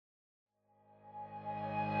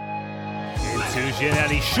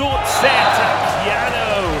Puginelli, short set,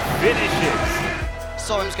 Piano finishes.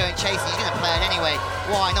 Saw him's going chasing, he's going to play it anyway.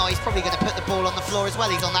 Why not? He's probably going to put the ball on the floor as well.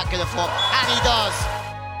 He's on that good a foot, and he does.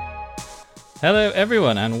 Hello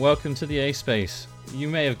everyone and welcome to the A-Space. You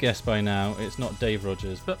may have guessed by now it's not Dave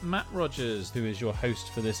Rogers, but Matt Rogers who is your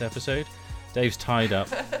host for this episode. Dave's tied up,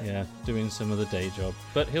 doing some other day job,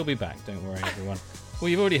 but he'll be back, don't worry everyone. Well,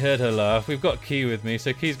 you've already heard her laugh. We've got Key with me,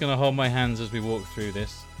 so Key's going to hold my hands as we walk through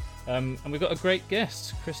this. And we've got a great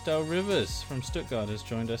guest, Krystal Rivers from Stuttgart has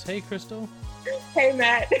joined us. Hey, Krystal. Hey,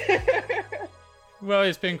 Matt. Well,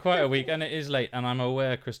 it's been quite a week, and it is late, and I'm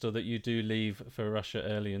aware, Krystal, that you do leave for Russia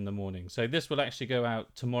early in the morning. So this will actually go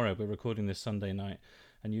out tomorrow. We're recording this Sunday night,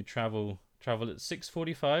 and you travel at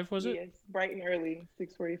 6:45, was it? Yes, bright and early,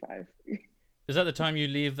 6:45. Is that the time you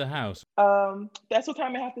leave the house? That's what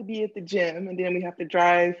time I have to be at the gym, and then we have to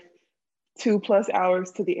drive 2+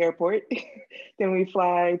 hours to the airport. Then we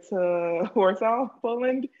fly to Warsaw,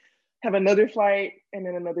 Poland, have another flight, and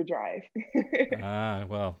then another drive.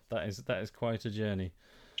 Well, that is quite a journey.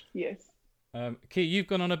 Yes. Key, you've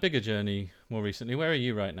gone on a bigger journey more recently. Where are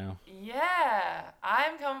you right now? Yeah,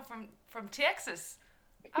 I'm coming from Texas.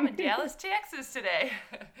 I'm in Dallas, Texas today.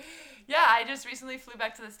 Yeah, I just recently flew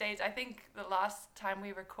back to the States. I think the last time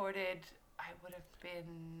we recorded, I would have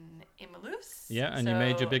been in Malouse. Yeah, and you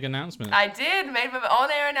made your big announcement. I did, made my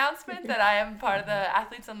on-air announcement that I am part of the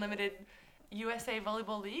Athletes Unlimited USA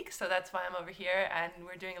Volleyball League. So that's why I'm over here, and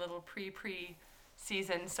we're doing a little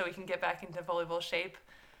pre-season so we can get back into volleyball shape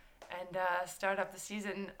and start up the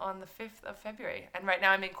season on the 5th of February. And right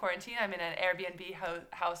now I'm in quarantine. I'm in an Airbnb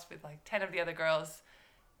house with like 10 of the other girls.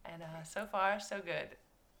 And so far, so good.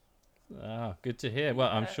 Good to hear. Well,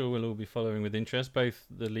 I'm sure we'll all be following with interest, both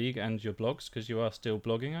the league and your blogs, because you are still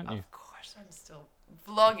blogging, aren't you? Of course, I'm still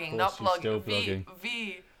vlogging, not blogging. Still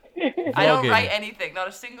blogging. I don't write anything, not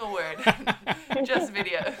a single word, just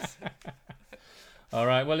videos. All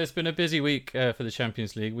right. Well, it's been a busy week for the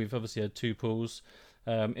Champions League. We've obviously had two pools.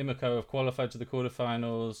 Imoko have qualified to the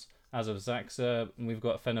quarterfinals, as of Zaxa, and we've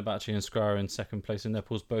got Fenerbahce and Skra in second place in their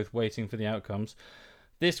pools, both waiting for the outcomes.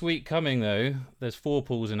 This week coming, though, there's 4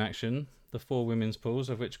 pools in action, the 4 women's pools,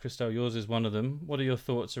 of which, Krystal, yours is one of them. What are your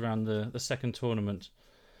thoughts around the second tournament?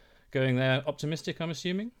 Going there optimistic, I'm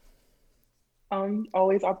assuming?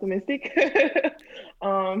 Always optimistic.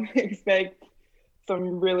 Expect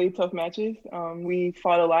some really tough matches. We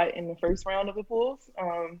fought a lot in the first round of the pools,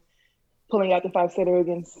 pulling out the 5-setter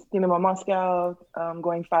against Dynamo Moscow,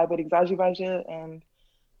 going 5 at Exajivaja, and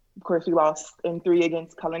of course we lost in 3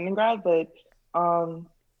 against Kaliningrad, but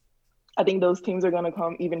I think those teams are going to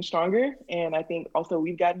come even stronger, and I think also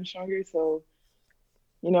we've gotten stronger, so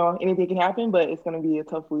anything can happen, but it's going to be a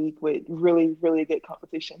tough week with really, really good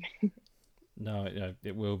competition. No,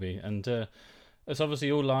 it will be, and it's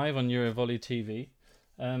obviously all live on Eurovolley TV,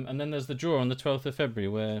 and then there's the draw on the 12th of February,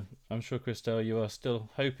 where I'm sure, Krystal, you are still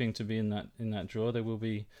hoping to be in that draw. There will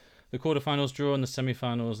be the quarterfinals draw and the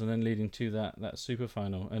semifinals, and then leading to that super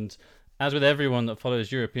final. And as with everyone that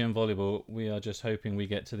follows European volleyball, we are just hoping we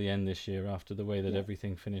get to the end this year after the way that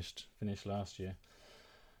everything finished last year.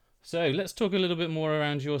 So let's talk a little bit more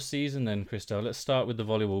around your season then, Krystal. Let's start with the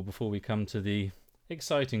volleyball before we come to the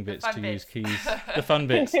exciting bits, use Key's, the fun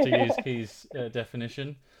bits to use Key's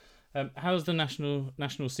definition. How's the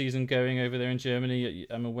national season going over there in Germany?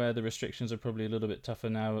 I'm aware the restrictions are probably a little bit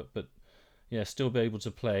tougher now, but still be able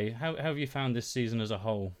to play. How have you found this season as a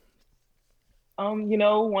whole?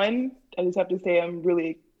 I just have to say I'm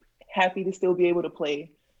really happy to still be able to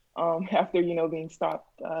play after, being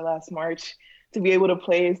stopped last March. To be able to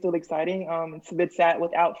play is still exciting. It's a bit sad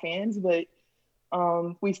without fans, but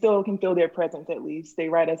we still can feel their presence at least. They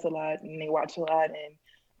write us a lot and they watch a lot. And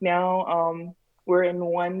now we're in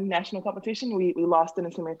one national competition. We lost in the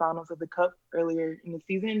semifinals of the Cup earlier in the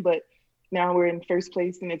season, but now we're in first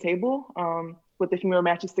place in the table with a few more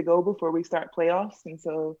matches to go before we start playoffs. And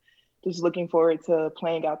so just looking forward to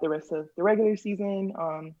playing out the rest of the regular season.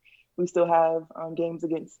 We still have games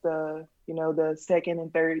against the second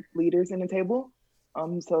and third leaders in the table.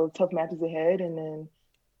 So tough matches ahead. And then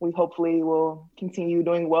we hopefully will continue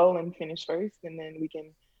doing well and finish first. And then we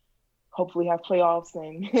can hopefully have playoffs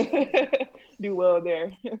and do well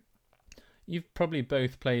there. You've probably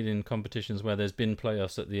both played in competitions where there's been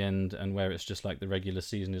playoffs at the end and where it's just like the regular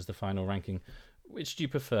season is the final ranking. Which do you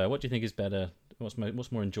prefer? What do you think is better? What's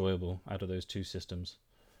more enjoyable out of those two systems?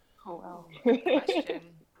 Oh, wow. Good question.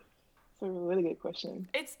 It's a really good question.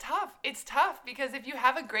 It's tough because if you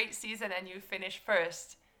have a great season and you finish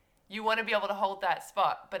first, you want to be able to hold that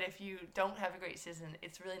spot. But if you don't have a great season,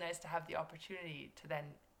 it's really nice to have the opportunity to then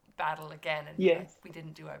battle again. And yes. We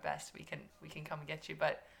didn't do our best. We can come and get you.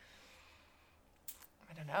 But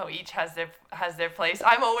I don't know. Each has their place.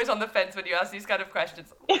 I'm always on the fence when you ask these kind of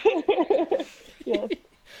questions. Yes.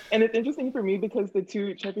 And it's interesting for me because the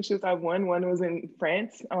 2 championships I've won, one was in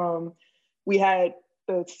France. We had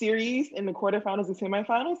the series in the quarterfinals and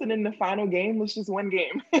semifinals, and then the final game was just one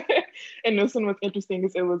game. And this one was interesting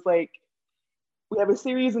because it was like, we have a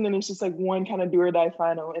series and then it's just like one kind of do or die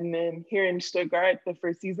final. And then here in Stuttgart, the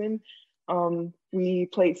first season, we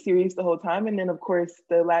played series the whole time. And then of course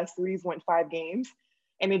the last series went 5 games,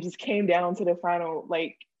 and it just came down to the final,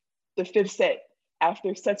 like the 5th set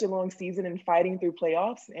after such a long season and fighting through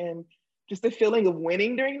playoffs. And just the feeling of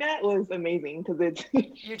winning during that was amazing because it's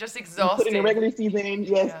you're just you exhausted. put in a regular season,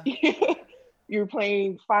 yes. Yeah. You're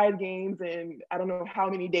playing 5 games in I don't know how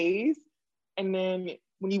many days. And then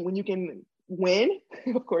when you can win,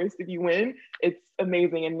 of course, if you win, it's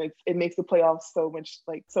amazing, and it makes the playoffs so much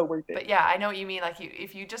so worth it. But yeah, I know what you mean. Like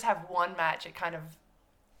if you just have one match, it kind of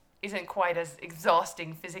isn't quite as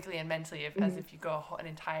exhausting physically and mentally as if you go an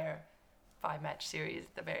entire 5-match series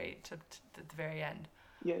at the very end.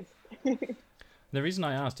 Yes. The reason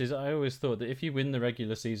I asked is I always thought that if you win the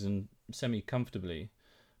regular season semi-comfortably,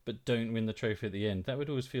 but don't win the trophy at the end, that would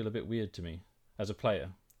always feel a bit weird to me as a player.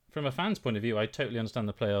 From a fan's point of view, I totally understand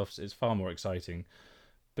the playoffs. It's far more exciting.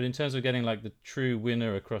 But in terms of getting like the true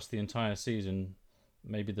winner across the entire season,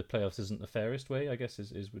 maybe the playoffs isn't the fairest way, I guess,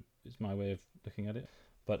 is my way of looking at it.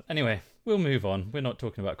 But anyway, we'll move on. We're not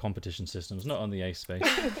talking about competition systems, not on the ace space.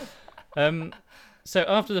 So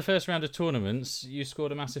after the first round of tournaments, you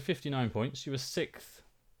scored a massive 59 points. You were 6th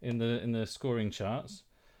in the scoring charts.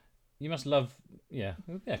 You must love,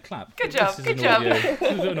 clap. Good job. This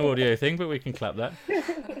is an audio thing, but we can clap that.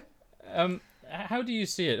 How do you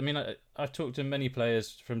see it? I mean, I've talked to many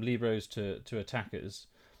players from libros to attackers,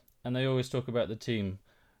 and they always talk about the team.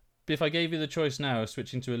 But if I gave you the choice now of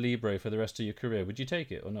switching to a libero for the rest of your career, would you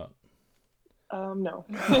take it or not? No. No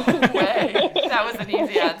way. That was an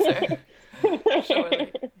easy answer.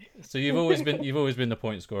 Surely. So you've always been the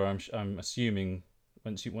point scorer. I'm assuming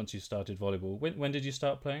once you started volleyball. When did you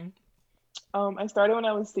start playing? I started when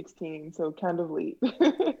I was 16, so kind of late.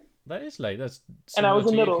 That is late. That's and I was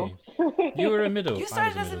a middle. You were a middle. You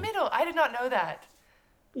started as a middle. I did not know that.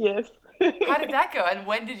 Yes. How did that go? And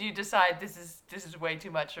when did you decide this is way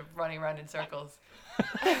too much of running around in circles?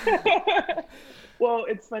 Well,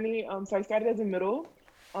 it's funny. So I started as a middle,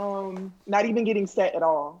 not even getting set at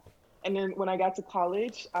all. And then when I got to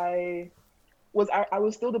college, I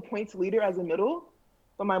was still the points leader as a middle,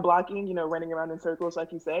 but my blocking, running around in circles,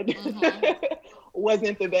 like you said,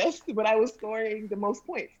 wasn't the best, but I was scoring the most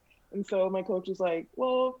points. And so my coach was like,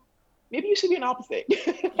 well, maybe you should be an opposite.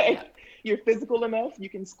 You're physical enough, you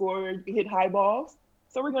can score, you can hit high balls,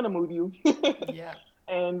 so we're going to move you. Yeah.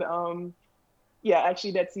 And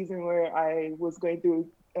actually that season where I was going through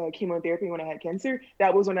chemotherapy when I had cancer,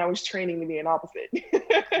 that was when I was training to be an opposite.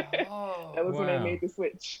 Oh, that was when I made the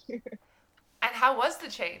switch. And how was the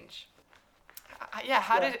change?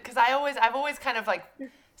 How did it? Because I've always kind of like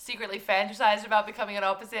secretly fantasized about becoming an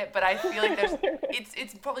opposite, but I feel like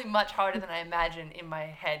it's probably much harder than I imagine in my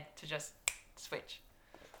head to just switch.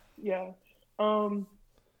 Yeah.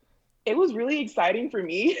 It was really exciting for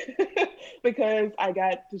me because I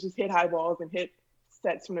got to just hit high balls and hit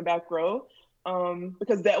sets from the back row.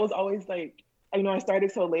 Because that was always like, I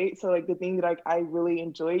started so late. So like the thing that I really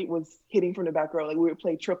enjoyed was hitting from the back row. Like we would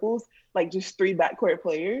play triples, like just 3 backcourt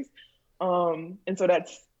players. And so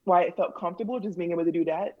that's why it felt comfortable just being able to do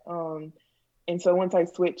that. And so once I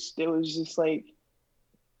switched, it was just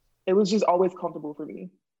always comfortable for me.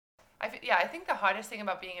 I think the hardest thing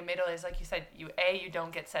about being a middle is, like you said, you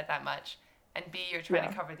don't get set that much, and B, you're trying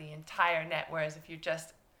to cover the entire net. Whereas if you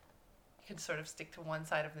can sort of stick to one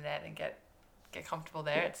side of the net and get comfortable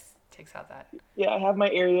there, it takes out that. Yeah, I have my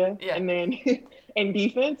area, and then in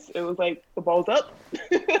defense, it was like the ball's up,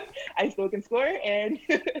 I still can score, and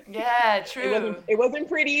true. It wasn't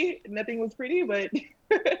pretty. Nothing was pretty, but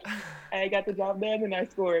I got the job done and I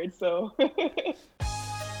scored. So.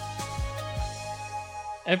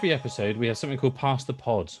 Every episode we have something called Pass the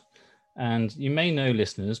Pod, and you may know,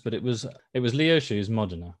 listeners, but it was Leo Shoes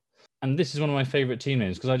Modena, and this is one of my favourite team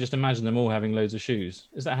names because I just imagine them all having loads of shoes.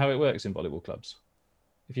 Is that how it works in volleyball clubs?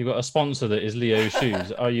 If you've got a sponsor that is Leo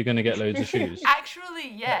Shoes, are you going to get loads of shoes?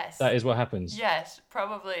 Actually, yes. That is what happens. Yes,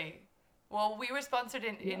 probably. Well, we were sponsored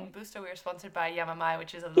in Busto. We were sponsored by Yamamai,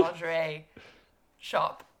 which is a lingerie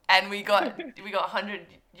shop, and we got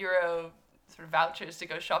 €100 sort of vouchers to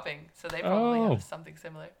go shopping, so they probably have something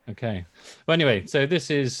similar. Okay. Well, anyway, so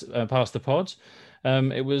this is Past the Pod.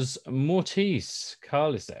 It was Mortiz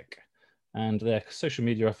Karlisek and their social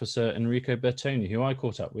media officer Enrico Bertoni, who I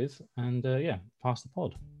caught up with, and Past the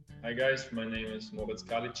Pod. Hi guys, my name is Moritz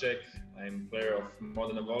Kalicek. I'm player of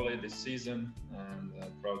Modena Volley this season and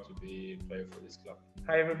proud to be a player for this club.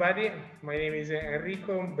 Hi everybody, my name is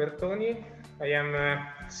Enrico Bertoni. I am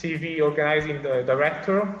CV organizing the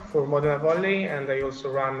director for Modena Volley, and I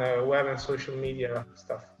also run web and social media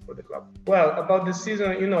stuff for the club. Well, about the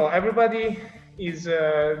season, everybody is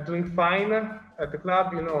doing fine at the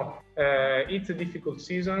club. It's a difficult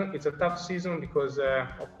season. It's a tough season because,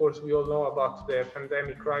 of course, we all know about the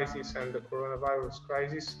pandemic crisis and the coronavirus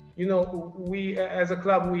crisis. We as a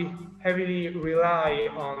club, we heavily rely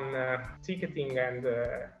on ticketing, and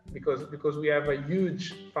because we have a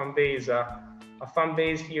huge fan base, a fan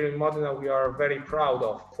base here in Modena we are very proud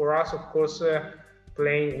of. For us, of course,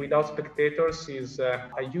 playing without spectators is a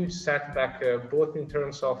huge setback, both in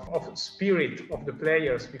terms of spirit of the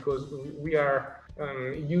players, because we are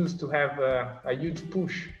used to have a huge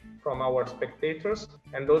push from our spectators,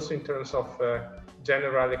 and also in terms of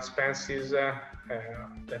general expenses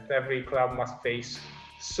that every club must face.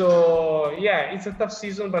 So yeah, it's a tough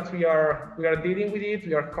season, but we are dealing with it.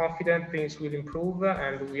 We are confident things will improve,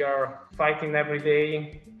 and we are fighting every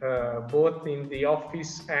day, both in the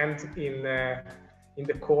office and in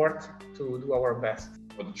the court, to do our best.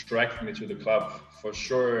 What attracted me to the club, for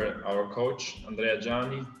sure, our coach Andrea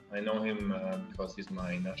Gianni. I know him because he's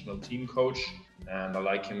my national team coach, and I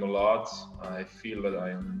like him a lot. I feel that I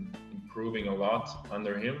am improving a lot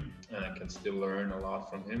under him, and I can still learn a lot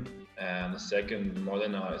from him. And the second,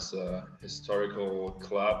 Modena is a historical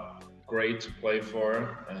club, great to play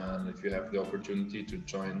for, and if you have the opportunity to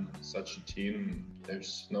join such a team,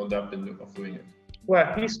 there's no doubt of doing it.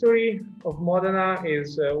 Well, history of Modena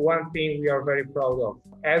is one thing we are very proud of.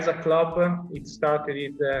 As a club, it started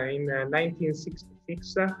in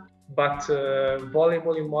 1966, but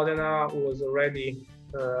volleyball in Modena was already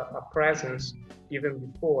a presence even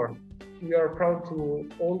before. We are proud to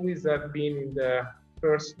always have been in the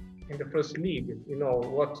first league,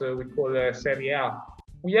 what we call Serie A.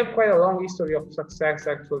 We have quite a long history of success.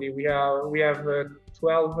 Actually, we have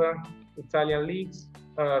 12 Italian leagues,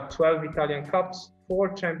 12 Italian Cups, 4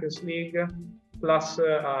 Champions League, plus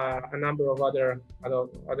a number of other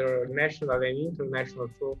national and international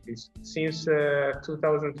trophies. Since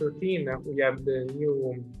 2013, we have the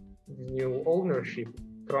new ownership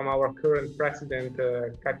from our current president,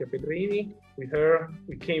 Katia Pedrini. With her,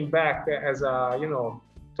 we came back as a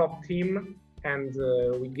top team, and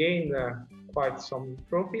we gained quite some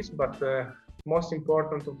trophies. But most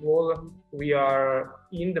important of all, we are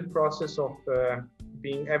in the process of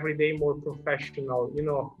being every day more professional.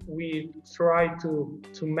 We try to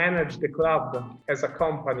manage the club as a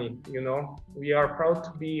company. We are proud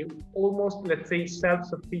to be almost, let's say,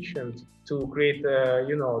 self-sufficient to create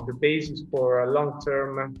the basis for a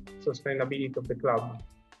long-term sustainability of the club,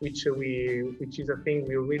 which is a thing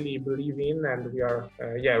we really believe in, and we are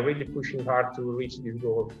really pushing hard to reach this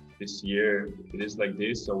goal. This year it is like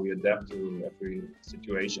this, so we adapt to every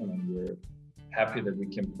situation, and we're happy that we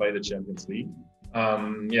can play the Champions League.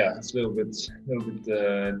 It's a little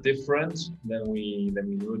bit different than we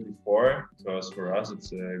knew it before, because for us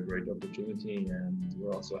it's a great opportunity, and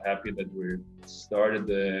we're also happy that we started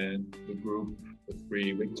the group with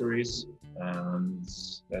 3 victories, and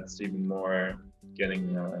that's even more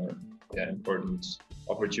getting important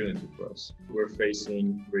opportunity for us. We're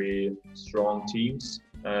facing 3 strong teams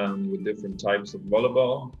with different types of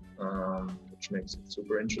volleyball, which makes it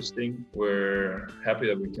super interesting. We're happy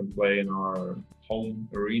that we can play in our home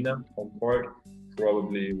arena, home court.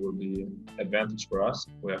 Probably will be advantage for us.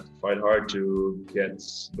 We have to fight hard to get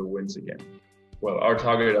the wins again. Well, our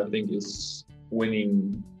target, I think, is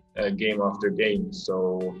winning game after game.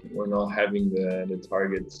 So we're not having the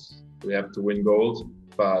targets. We have to win gold,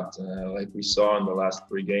 but like we saw in the last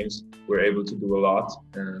 3 games, we're able to do a lot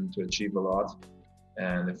and to achieve a lot.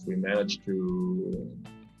 And if we manage to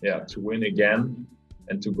win again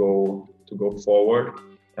and to go forward,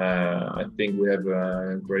 I think we have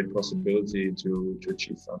a great possibility to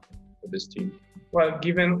achieve something for this team. Well,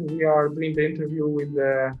 given we are doing the interview with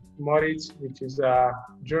Moritz, which is a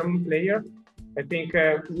German player, I think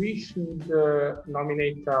we should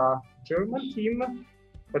nominate a German team,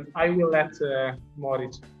 but I will let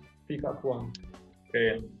Moritz pick up one.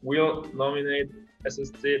 Okay, we'll nominate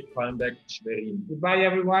SSC Palmbeck Schwerin. Goodbye,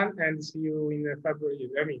 everyone, and see you in February.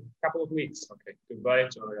 A couple of weeks. Okay, goodbye.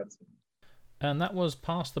 Ciao, ragazzi. And that was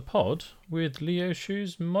Past the Pod with Leo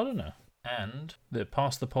Shoes Modena. And the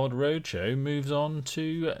Past the Pod Roadshow moves on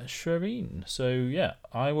to Schwerin. So yeah,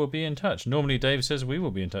 I will be in touch. Normally Dave says we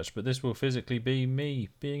will be in touch, but this will physically be me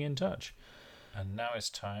being in touch. And now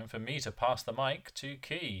it's time for me to pass the mic to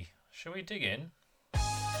Key. Shall we dig in?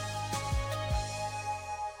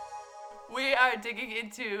 We are digging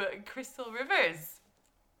into Krystal Rivers.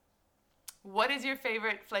 What is your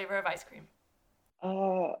favorite flavor of ice cream?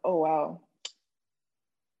 Oh wow.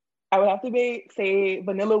 I would have to say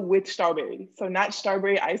vanilla with strawberry. So not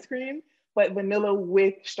strawberry ice cream, but vanilla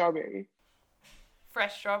with strawberry.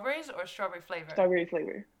 Fresh strawberries or strawberry flavor? Strawberry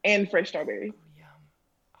flavor and fresh strawberry. Oh, yum.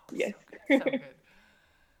 Oh, Yes. So good. So good.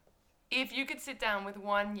 If you could sit down with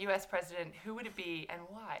one U.S. president, who would it be and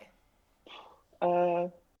why?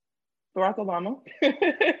 Barack Obama.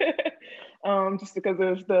 Just because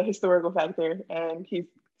of the historical factor, and he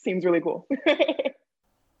seems really cool.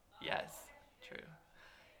 Yes, true.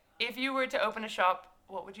 If you were to open a shop,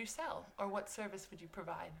 what would you sell, or what service would you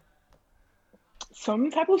provide?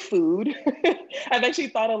 Some type of food. I've actually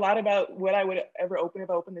thought a lot about what I would ever open if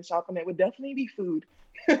I opened the shop, and it would definitely be food.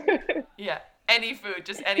 Yeah, any food,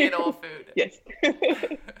 just any and all food. Yes.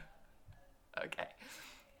 Okay.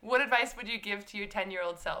 What advice would you give to your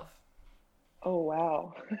 10-year-old self? Oh,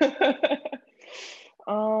 wow.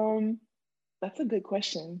 That's a good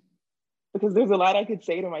question, because there's a lot I could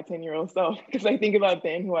say to my 10-year-old self, because I think about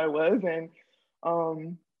then who I was, and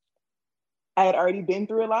I had already been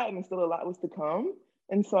through a lot and still a lot was to come.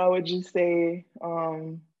 And so I would just say,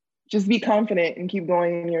 just be confident and keep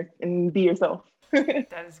going and be yourself.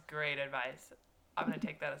 That is great advice. I'm going to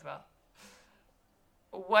take that as well.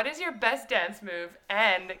 What is your best dance move,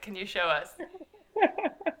 and can you show us?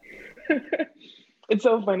 It's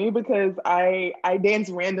so funny because I dance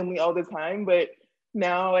randomly all the time, but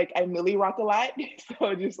now like I Millie rock a lot.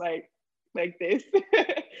 So just like this.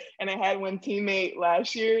 And I had one teammate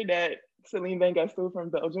last year that Celine Van Gestel from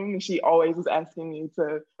Belgium, and she always was asking me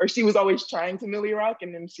she was always trying to Millie rock,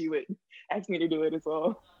 and then she would ask me to do it as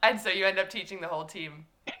well. And so you end up teaching the whole team.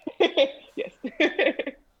 Yes.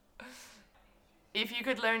 If you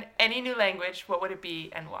could learn any new language, what would it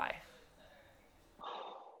be and why?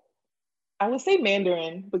 I would say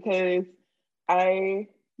Mandarin because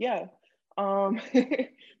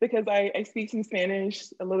because I speak some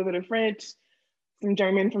Spanish, a little bit of French, some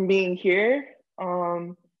German from being here.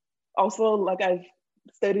 Also, like I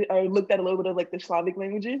looked at a little bit of like the Slavic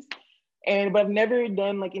languages, but I've never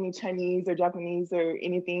done like any Chinese or Japanese or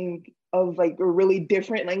anything of like a really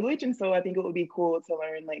different language. And so I think it would be cool to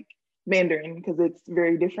learn like Mandarin because it's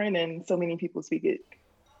very different and so many people speak it.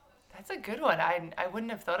 That's a good one. I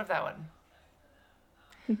wouldn't have thought of that one.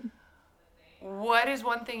 What is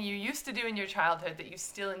one thing you used to do in your childhood that you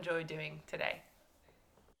still enjoy doing today?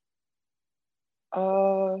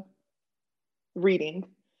 Reading.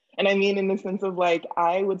 And I mean in the sense of like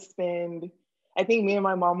I think me and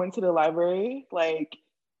my mom went to the library like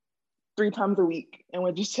 3 times a week and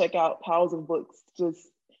would just check out piles of books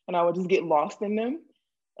and I would just get lost in them.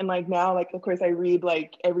 And like now, like of course I read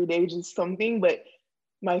like every day just something, but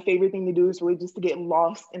my favorite thing to do is really just to get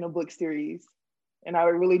lost in a book series. And I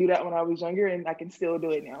would really do that when I was younger, and I can still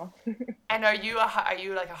do it now. And are you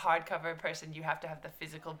like a hardcover person? You have to have the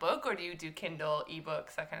physical book, or do you do Kindle,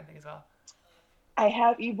 ebooks, that kind of thing as well? I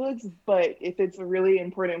have ebooks, but if it's a really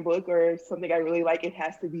important book or something I really like, it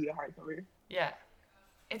has to be a hardcover. Yeah.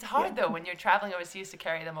 It's hard though when you're traveling overseas to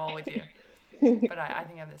carry them all with you. But I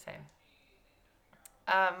think I'm the same.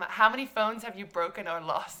 How many phones have you broken or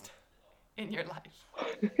lost in your life?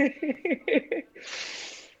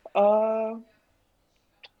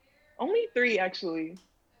 Only 3 actually.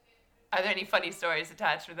 Are there any funny stories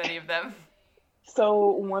attached with any of them? So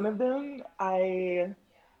one of them, it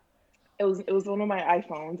was one of my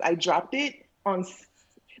iPhones. I dropped it on.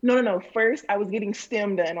 No. First, I was getting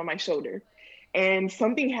stem done on my shoulder, and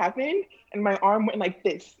something happened, and my arm went like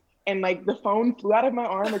this, and like the phone flew out of my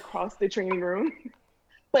arm across the training room,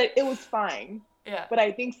 but it was fine. Yeah. But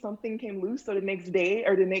I think something came loose, so the next day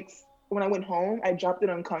when I went home, I dropped it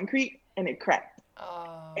on concrete and it cracked.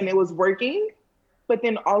 Oh. And it was working, but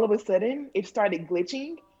then all of a sudden it started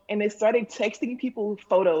glitching and it started texting people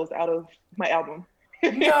photos out of my album.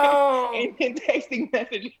 No. and texting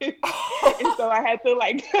messages. And so I had to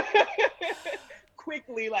like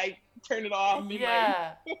quickly like turn it off.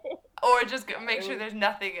 Yeah. Or just make sure there's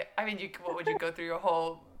nothing. I mean, what would you go through your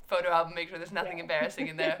whole photo album, make sure there's nothing embarrassing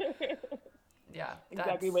in there? Yeah.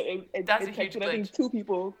 Exactly, but that's a huge glitch. I think 2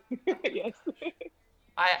 people. Yes.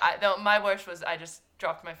 My worst was I just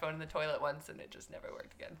dropped my phone in the toilet once and it just never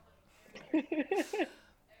worked again.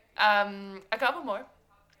 A couple more,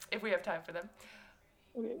 if we have time for them.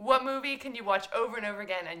 Okay. What movie can you watch over and over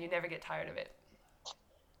again and you never get tired of it?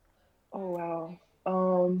 Oh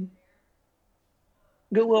wow.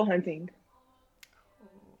 Good Will Hunting.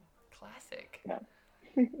 Ooh, classic. Yeah.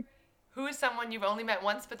 Who is someone you've only met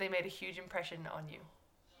once but they made a huge impression on you?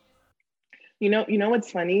 You know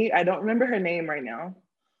what's funny? I don't remember her name right now.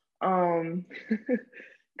 Um,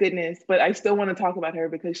 Goodness, but I still want to talk about her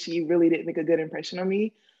because she really did make a good impression on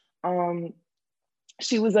me. Um,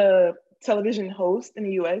 she was a television host in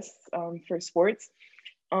the US for sports.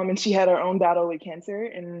 And she had her own battle with cancer.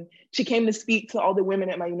 And she came to speak to all the women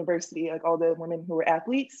at my university, like all the women who were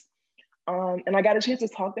athletes. And I got a chance to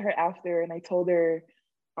talk to her after, and I told her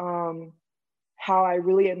how I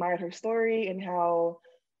really admired her story and how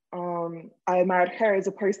I admired her as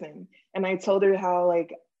a person. And I told her how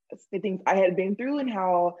like the things I had been through and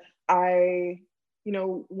how I,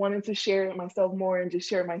 wanted to share myself more and just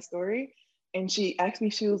share my story. And she asked me,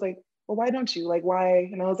 she was like, well, why don't you? Like, why?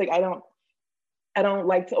 And I was like, I don't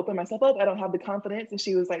like to open myself up. I don't have the confidence. And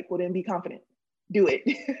she was like, well, then be confident. Do it.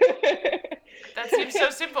 That seems so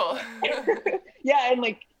simple. Yeah. And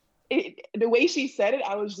like the way she said it,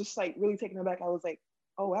 I was just like really taken aback. I was like,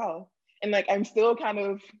 oh, wow. And like, I'm still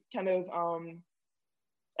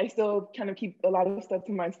I still kind of keep a lot of stuff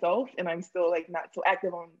to myself, and I'm still like not so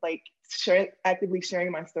active on like actively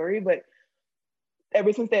sharing my story. But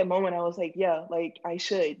ever since that moment, I was like, yeah, like I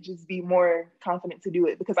should just be more confident to do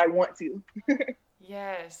it because I want to.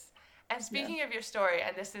 Yes. And speaking of your story,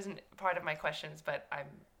 and this isn't part of my questions, but I'm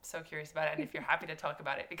so curious about it, and if you're happy to talk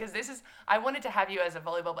about it, because I wanted to have you as a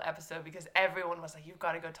volleyball episode because everyone was like, you've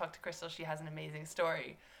got to go talk to Krystal. She has an amazing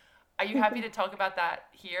story. Are you happy to talk about that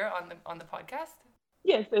here on the podcast?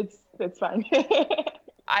 Yes, it's fine.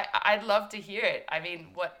 I'd love to hear it. I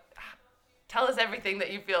mean, tell us everything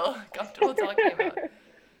that you feel comfortable talking about.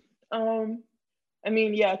 I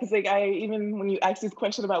mean, yeah, because like even when you asked this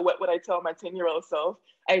question about what would I tell my 10-year-old self,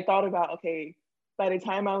 I thought about, okay, by the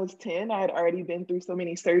time I was 10, I had already been through so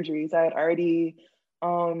many surgeries. I had already,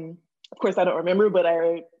 of course, I don't remember, but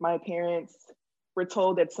my parents were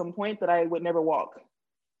told at some point that I would never walk.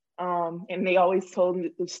 And they always told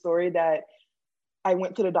me the story that I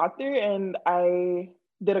went to the doctor and I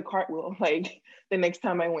did a cartwheel, like the next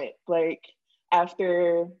time I went, like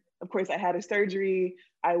after, of course, I had a surgery,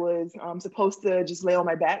 I was supposed to just lay on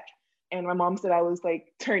my back. And my mom said I was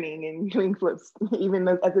like turning and doing flips, even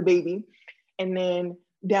as a baby. And then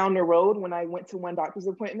down the road, when I went to one doctor's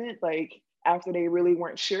appointment, like after they really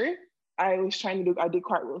weren't sure, I did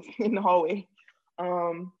cartwheels in the hallway.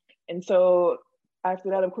 And so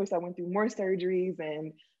after that, of course, I went through more surgeries,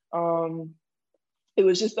 and it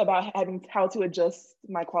was just about having how to adjust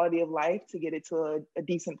my quality of life to get it to a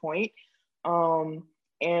decent point.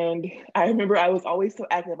 And I remember I was always so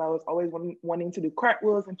active. I was always wanting to do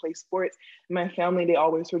cartwheels and play sports. My family, they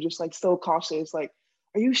always were just like so cautious, like,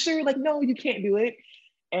 are you sure? Like, no, you can't do it.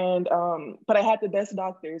 And but I had the best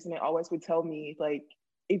doctors, and they always would tell me, like,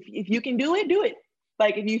 if you can do it, do it.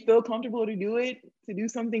 Like, if you feel comfortable to do it, to do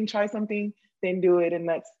something, try something, then do it. And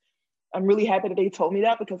I'm really happy that they told me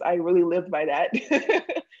that because I really lived by that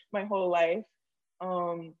my whole life.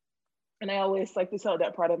 And I always like to tell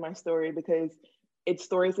that part of my story because it's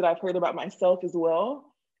stories that I've heard about myself as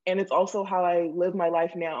well. And it's also how I live my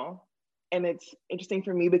life now. And it's interesting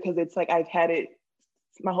for me because it's like I've had it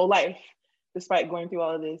my whole life, despite going through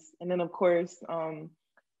all of this. And then, of course,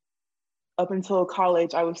 up until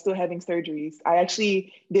college, I was still having surgeries. I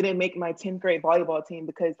actually didn't make my 10th grade volleyball team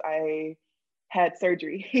because I had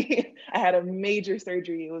surgery. I had a major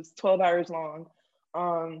surgery. It was 12 hours long.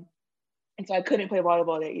 And so I couldn't play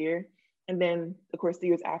volleyball that year. And then, of course, the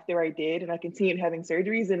years after I did, and I continued having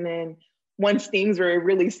surgeries. And then once things were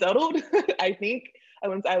really settled, I think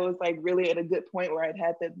once I was like really at a good point where I'd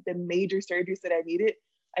had the major surgeries that I needed,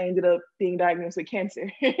 I ended up being diagnosed with cancer.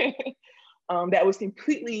 That was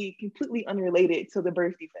completely unrelated to the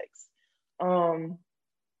birth defects.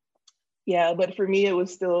 Yeah, but for me, it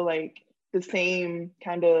was still like the same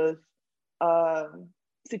kind of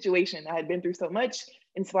situation. I had been through so much.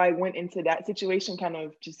 And so I went into that situation kind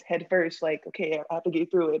of just head first, like, okay, I have to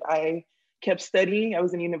get through it. I kept studying. I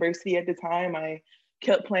was in university at the time. I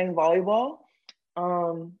kept playing volleyball.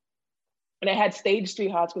 And I had stage 3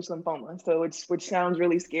 Hodgkin's lymphoma. So which sounds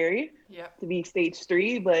really scary to be stage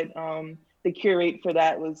 3, but the cure rate for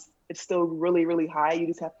that it's still really, really high. You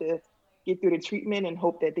just have to get through the treatment and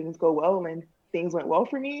hope that things go well. And things went well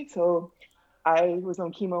for me. So I was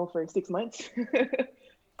on chemo for 6 months.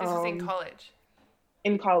 This is in college?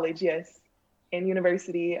 In college, yes. In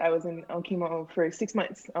university, I was on chemo for 6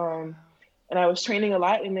 months. And I was training a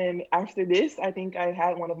lot. And then after this, I think I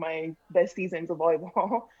had one of my best seasons of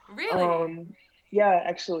volleyball. Really? Yeah,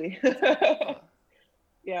 actually.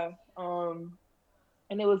 Yeah.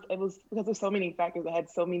 And it was because of so many factors. I had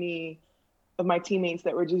so many of my teammates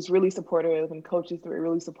that were just really supportive and coaches that were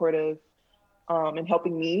really supportive and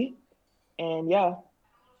helping me. And yeah,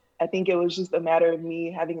 I think it was just a matter of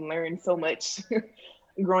me having learned so much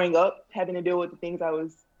growing up, having to deal with the things I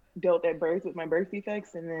was dealt at birth with my birth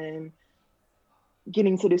defects, and then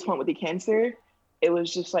getting to this point with the cancer, it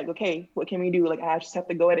was just like, okay, what can we do? Like, I just have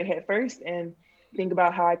to go at it head first and think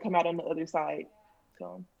about how I come out on the other side.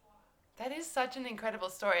 So that is such an incredible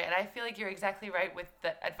story, and I feel like you're exactly right with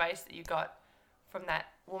the advice that you got from that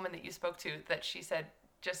woman that you spoke to, that she said,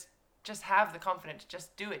 just have the confidence,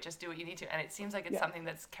 just do what you need to. And it seems like it's something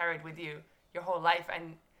that's carried with you your whole life.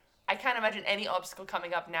 And I can't imagine any obstacle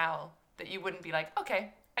coming up now that you wouldn't be like,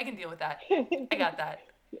 okay, I can deal with that. I got that.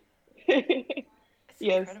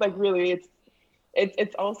 Yes, like really,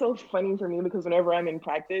 it's also funny for me because whenever I'm in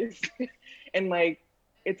practice and like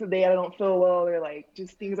it's a day I don't feel well or like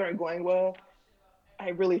just things aren't going well, I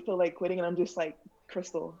really feel like quitting, and I'm just like,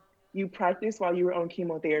 Krystal, you practice while you were on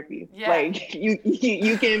chemotherapy. Yeah. Like you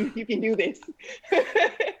can do this. Yeah.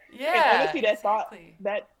 And honestly,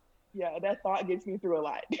 that thought gets me through a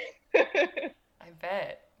lot. I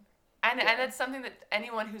bet. And it's something that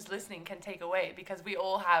anyone who's listening can take away, because we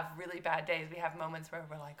all have really bad days. We have moments where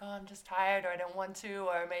we're like, oh, I'm just tired, or I don't want to,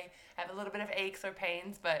 or I may have a little bit of aches or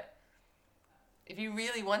pains. But if you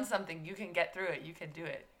really want something, you can get through it. You can do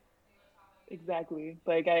it. Exactly.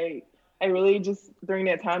 Like I really just, during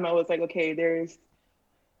that time, I was like, okay,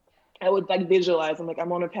 I would like visualize. I'm like,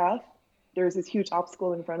 I'm on a path. There's this huge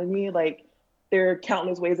obstacle in front of me. Like, there are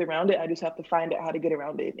countless ways around it. I just have to find out how to get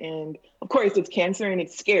around it. And of course, it's cancer and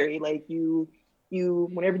it's scary. Like you,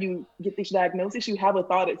 whenever you get this diagnosis, you have a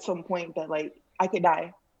thought at some point that like, I could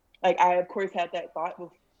die. Like I, of course, had that thought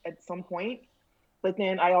at some point, but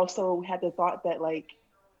then I also had the thought that like,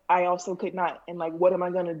 I also could not. And like, what am I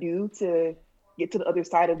gonna do to get to the other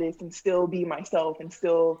side of this and still be myself and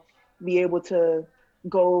still be able to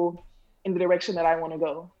go in the direction that I want to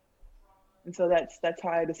go? And so that's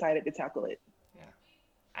how I decided to tackle it.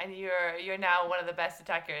 And you're now one of the best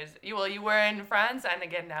attackers. You were in France and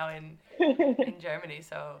again now in Germany.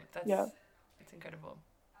 So it's incredible.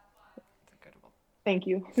 It's incredible. Thank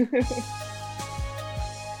you.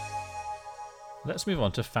 Let's move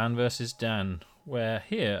on to Fan versus Dan, where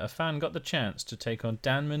here a fan got the chance to take on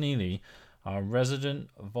Dan Manili, our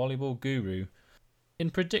resident volleyball guru, in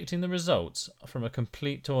predicting the results from a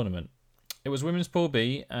complete tournament. It was Women's Pool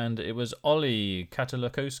B, and it was Ollie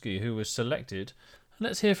Katalakowski who was selected.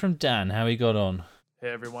 Let's hear from Dan how he got on. Hey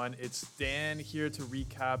everyone, it's Dan here to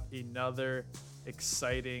recap another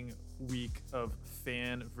exciting week of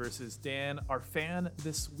Fan versus Dan. Our fan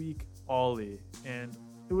this week, Ollie. And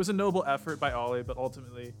it was a noble effort by Ollie, but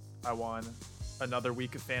ultimately I won another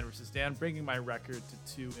week of Fan versus Dan, bringing my record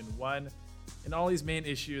to 2-1. And Ollie's main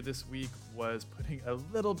issue this week was putting a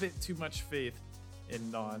little bit too much faith in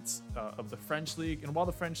Nantes of the French League. And while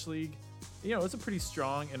the French League, it's a pretty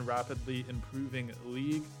strong and rapidly improving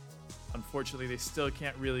league, unfortunately, they still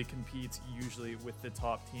can't really compete usually with the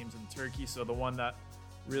top teams in Turkey. So the one that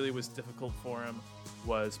really was difficult for him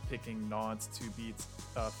was picking Nantes to beat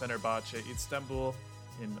Fenerbahce Istanbul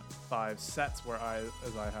in 5 sets, where I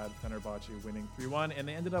had Fenerbahce winning 3-1, and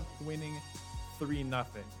they ended up winning 3-0.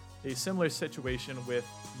 A similar situation with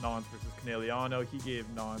Nantes versus Conegliano. He gave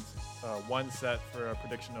Nantes 1 set for a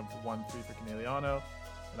prediction of 1-3 for Conegliano.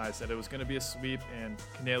 And I said it was going to be a sweep, and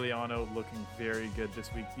Conegliano looking very good this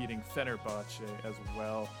week, beating Fenerbahce as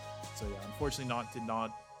well. So yeah, unfortunately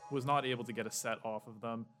was not able to get a set off of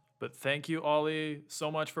them. But thank you, Ollie,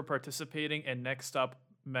 so much for participating. And next up,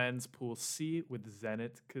 men's Pool C with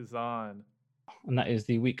Zenit Kazan. And that is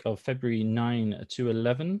the week of February 9 to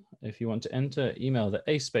 11. If you want to enter, email the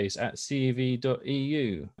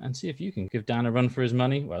acepace@cev.eu and see if you can give Dan a run for his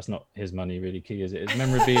money. Well, it's not his money really, Key, is it? It's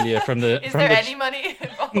memorabilia from the... Is there any money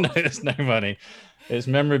involved? No, there's no money. It's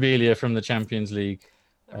memorabilia from the Champions League.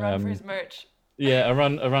 A run for his merch. Yeah, a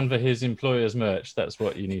run for his employer's merch. That's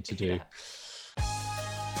what you need to do. Yeah.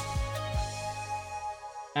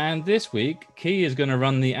 And this week, Key is going to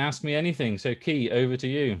run the Ask Me Anything. So, Key, over to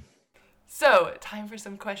you. So, time for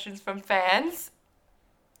some questions from fans.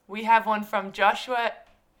 We have one from Joshua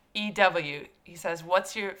EW. He says,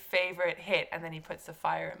 what's your favorite hit? And then he puts the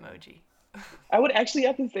fire emoji. I would actually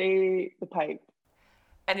have to say the pipe.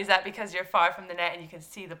 And is that because you're far from the net and you can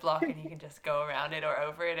see the block and you can just go around it or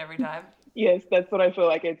over it every time? Yes, that's what I feel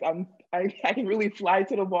like. I can really fly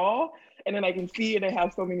to the ball, and then I can see and I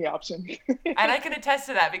have so many options. And I can attest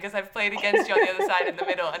to that because I've played against you on the other side in the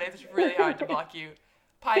middle, and it's really hard to block you.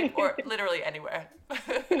 Pipe or literally anywhere.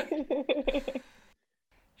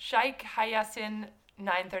 Shaikh Hayasin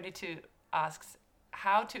 932 asks,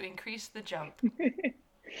 how to increase the jump?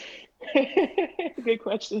 Good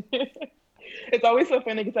question. It's always so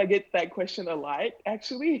funny because I get that question a lot,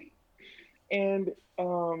 actually. And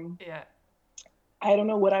yeah, I don't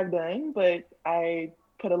know what I've done, but I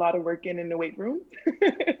put a lot of work in the weight room.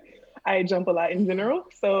 I jump a lot in general.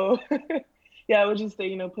 So yeah, I would just say,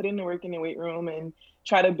 you know, put in the work in the weight room and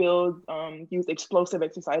try to build, use explosive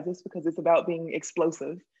exercises, because it's about being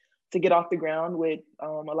explosive to get off the ground with a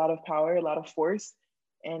lot of power, a lot of force,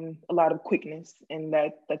 and a lot of quickness. And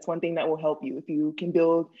that's one thing that will help you if you can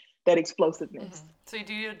build that explosiveness. So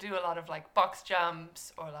you do a lot of like box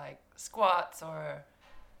jumps or like squats, or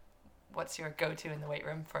what's your go-to in the weight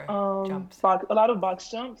room for jumps? A lot of box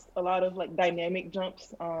jumps, a lot of like dynamic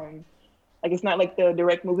jumps. Like it's not like the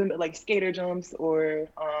direct movement, but like skater jumps or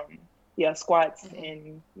squats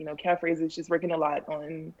and, you know, calf raises, just working a lot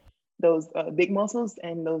on those big muscles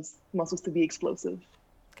and those muscles to be explosive.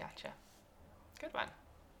 Gotcha. Good one.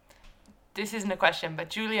 This isn't a question, but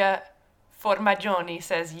Giulia Formagioni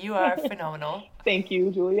says you are phenomenal. Thank you,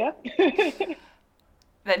 Julia.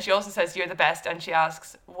 Then she also says you're the best, and she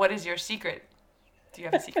asks, what is your secret? Do you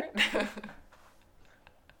have a secret?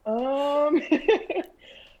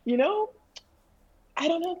 You know, I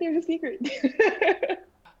don't know if there's a secret.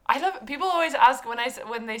 I love, people always ask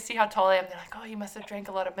when they see how tall I am, they're like, oh, you must have drank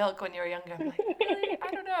a lot of milk when you were younger. I'm like, really?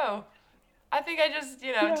 I don't know. I think I just,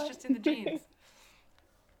 you know, it's just in the genes.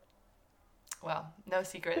 Well, no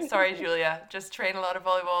secret. Sorry, Julia. Just train a lot of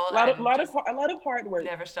volleyball. A lot of hard work.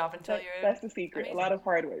 Never stop until That's the secret. Amazing. A lot of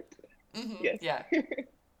hard work. Yes. Yeah.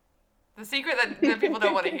 The secret that people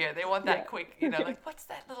don't want to hear. They want that quick, you know, like, what's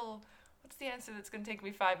the answer that's going to take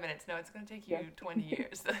me 5 minutes? No, it's going to take you 20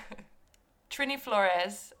 years. Trini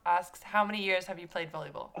Flores asks, how many years have you played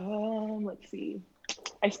volleyball? Let's see.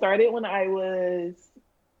 I started when I was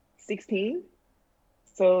 16.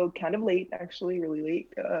 So kind of late, actually, really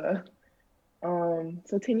late.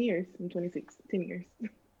 So 10 years. I'm 26. 10 years.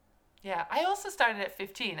 Yeah, I also started at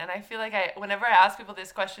 15, and I feel like whenever I ask people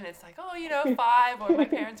this question, it's like, oh, you know, 5, or my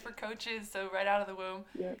parents were coaches, so right out of the womb.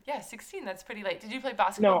 Yeah, 16, that's pretty late. Did you play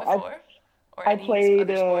basketball before? I played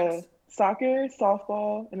soccer,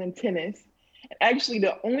 softball, and then tennis. Actually,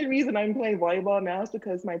 the only reason I'm playing volleyball now is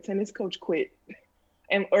because my tennis coach quit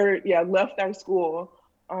left our school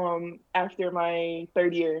after my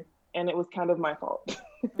third year, and it was kind of my fault.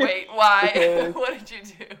 Wait, why? What did you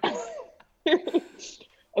do?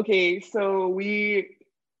 Okay, so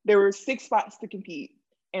there were 6 spots to compete,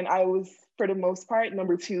 and I was, for the most part,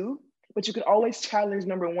 number 2, but you could always challenge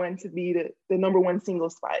number 1 to be the number 1 single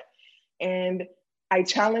spot. And I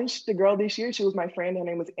challenged the girl this year. She was my friend. Her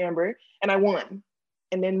name was Amber, and I won.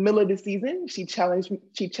 And then middle of the season, she challenged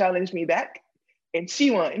me back, and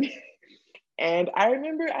she won. And I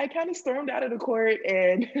remember I kind of stormed out of the court,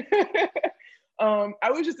 and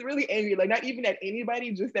I was just really angry, like not even at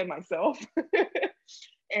anybody, just at myself.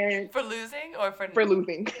 And for losing or for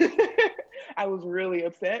losing. I was really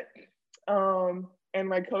upset. And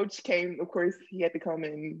my coach came, of course, he had to come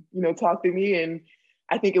and, you know, talk to me. And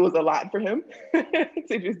I think it was a lot for him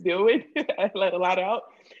to just deal with. I let a lot out.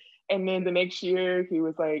 And then the next year he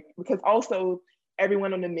was like, because also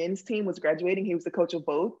everyone on the men's team was graduating. He was the coach of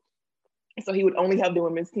both. So he would only have the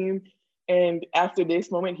women's team. And after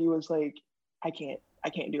this moment, he was like, I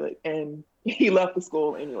can't do it. And he left the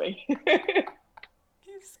school anyway. You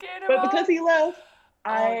scared him But off? because he left,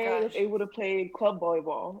 I was able to play club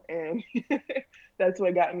volleyball, and that's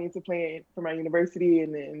what got me into playing for my university,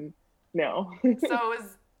 and then now. So it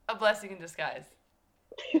was a blessing in disguise.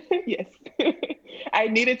 Yes. I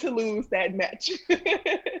needed to lose that match.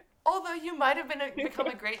 Although you might have become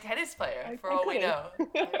a great tennis player, for all we know.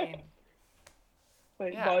 I mean,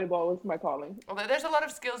 but volleyball was my calling. Although there's a lot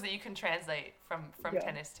of skills that you can translate from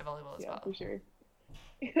tennis to volleyball as well. Yeah, for sure.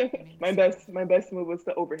 my best move was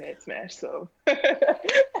the overhead smash. So. I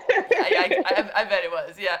bet it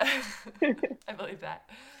was. Yeah, I believe that.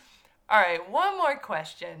 All right, one more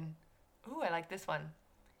question. Ooh, I like this one.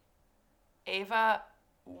 Ava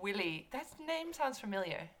Willie. That name sounds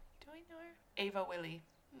familiar. Do I know her? Ava Willie.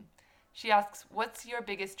 She asks, "What's your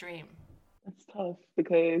biggest dream?" That's tough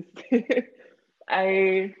because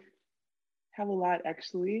I have a lot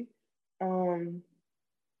actually.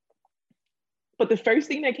 But the first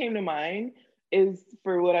thing that came to mind is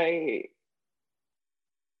for what I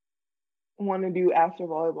want to do after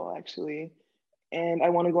volleyball, actually. And I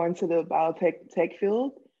want to go into the biotech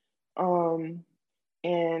field and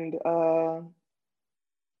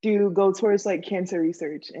go towards like cancer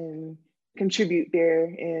research and contribute there.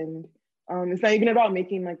 And it's not even about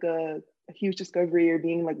making like a huge discovery or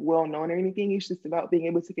being like well known or anything. It's just about being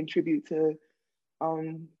able to contribute to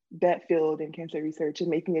that field in cancer research and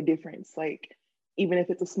making a difference, like even if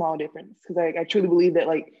it's a small difference. Because I truly believe that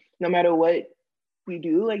like no matter what we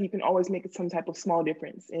do, like you can always make some type of small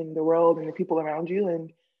difference in the world and the people around you,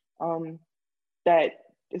 and that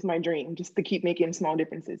just my dream, just to keep making small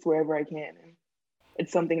differences wherever I can. And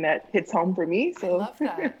it's something that hits home for me. So I love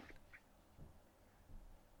that.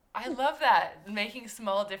 I love that, making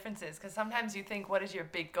small differences, because sometimes you think, what is your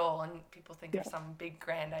big goal? And people think of some big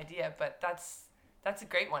grand idea, but that's a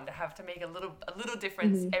great one, to have to make a little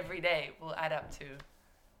difference every day will add up to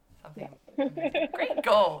something. Yeah. Great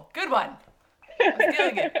goal. Good one. I'm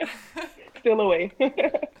feeling it. Still away.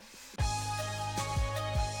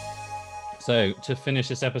 So to finish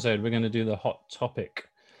this episode, we're going to do the hot topic.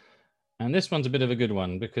 And this one's a bit of a good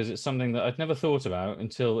one because it's something that I'd never thought about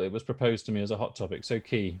until it was proposed to me as a hot topic. So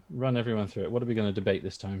Key, run everyone through it. What are we going to debate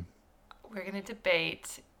this time? We're going to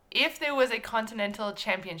debate if there was a continental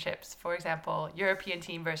championships, for example, European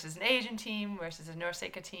team versus an Asian team versus a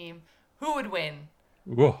NORCECA team, who would win?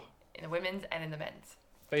 Whoa. In the women's and in the men's.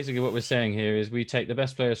 Basically what we're saying here is we take the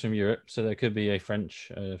best players from Europe, so there could be a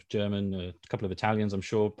French, German, a couple of Italians, I'm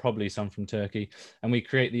sure, probably some from Turkey, and we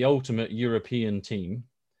create the ultimate European team,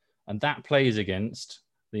 and that plays against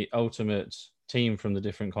the ultimate team from the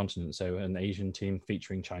different continents, so an Asian team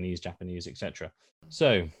featuring Chinese, Japanese, etc.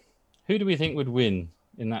 So who do we think would win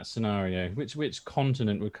in that scenario? Which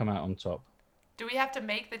continent would come out on top? Do we have to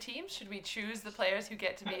make the team? Should we choose the players who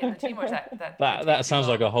get to be in the team, or is that sounds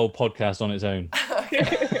like a whole podcast on its own.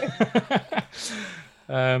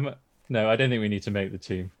 No, I don't think we need to make the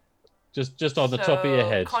team. Just on the top of your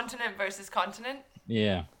head. Continent versus continent?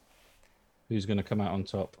 Yeah. Who's going to come out on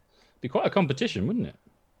top? Be quite a competition, wouldn't it?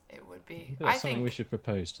 It would be. That's something we should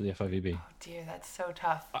propose to the FIVB. Oh dear, that's so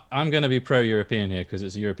tough. I'm going to be pro-European here because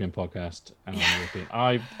it's a European podcast and I'm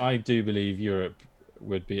European. I do believe Europe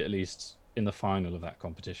would be at least in the final of that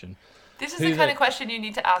competition. This is the kind of question you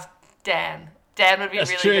need to ask Dan. Dan would be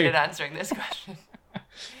really good at answering this question.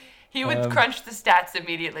 He would crunch the stats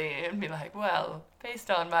immediately and be like, well, based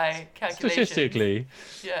on my calculations. Statistically.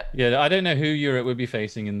 Yeah, I don't know who Europe would be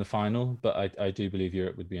facing in the final, but I do believe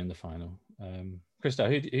Europe would be in the final. Krystal,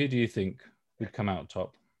 who do you think would come out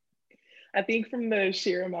top? I think from the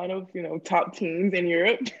sheer amount of, top teams in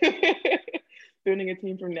Europe, building a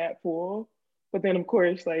team from that pool. But then, of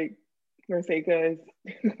course, like, NORCECA is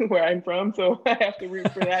where I'm from, so I have to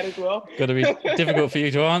root for that as well. Got to be difficult for you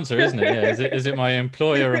to answer, isn't it? Yeah. Is it my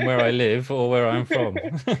employer and where I live, or where I'm from?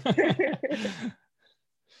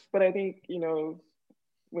 But I think,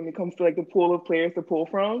 when it comes to like the pool of players to pull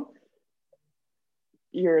from,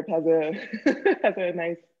 Europe has a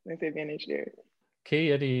nice advantage there.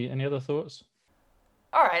 Key, any other thoughts?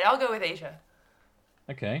 All right, I'll go with Asia.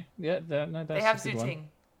 Okay, yeah, that's they have a good Zhu Ting. one.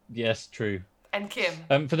 Yes, true. And Kim.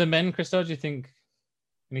 For the men, Krystal, do you think,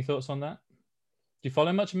 any thoughts on that? Do you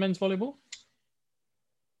follow much men's volleyball?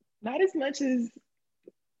 Not as much as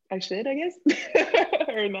I should, I guess.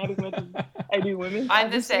 Or not as much as I do women. I'm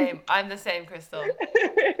the same, Krystal.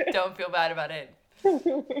 Don't feel bad about it.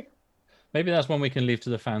 Maybe that's one we can leave to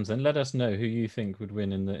the fans then. Let us know who you think would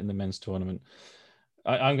win in the men's tournament.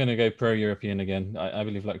 I'm going to go pro-European again. I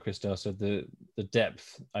believe, like Krystal said, the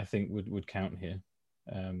depth, I think, would count here.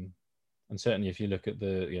 And certainly if you look at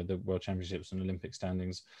the World Championships and Olympic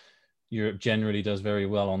standings, Europe generally does very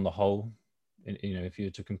well on the whole, if you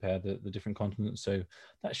were to compare the different continents. So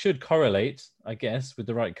that should correlate, I guess, with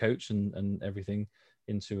the right coach and everything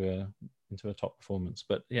into a top performance.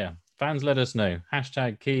 But yeah, fans, let us know.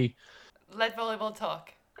 #Key. Let volleyball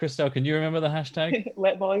talk. Krystal, can you remember the hashtag?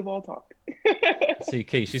 Let volleyball talk. See,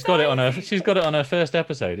 Key, she's got it on her first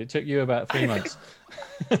episode. It took you about 3 months.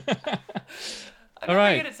 I'm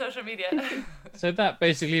very good at social media. So that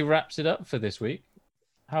basically wraps it up for this week.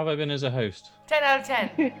 How have I been as a host? 10 out of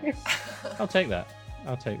 10. I'll take that.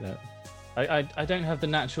 I don't have the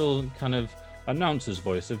natural kind of announcer's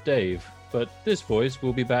voice of Dave, but this voice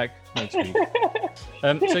will be back next week.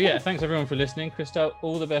 So yeah, thanks everyone for listening. Krystal,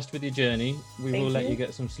 all the best with your journey. We will let you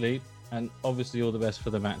get some sleep, and obviously all the best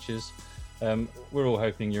for the matches. We're all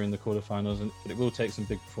hoping you're in the quarterfinals, but it will take some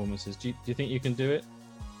big performances. Do you think you can do it?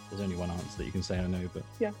 There's only one answer that you can say I know, but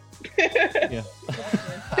yeah.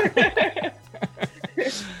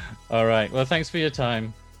 All right. Well, thanks for your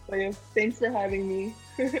time. Well, yeah, thanks for having me.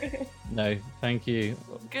 No, thank you.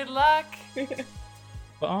 Good luck.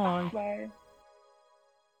 Bye. Bye.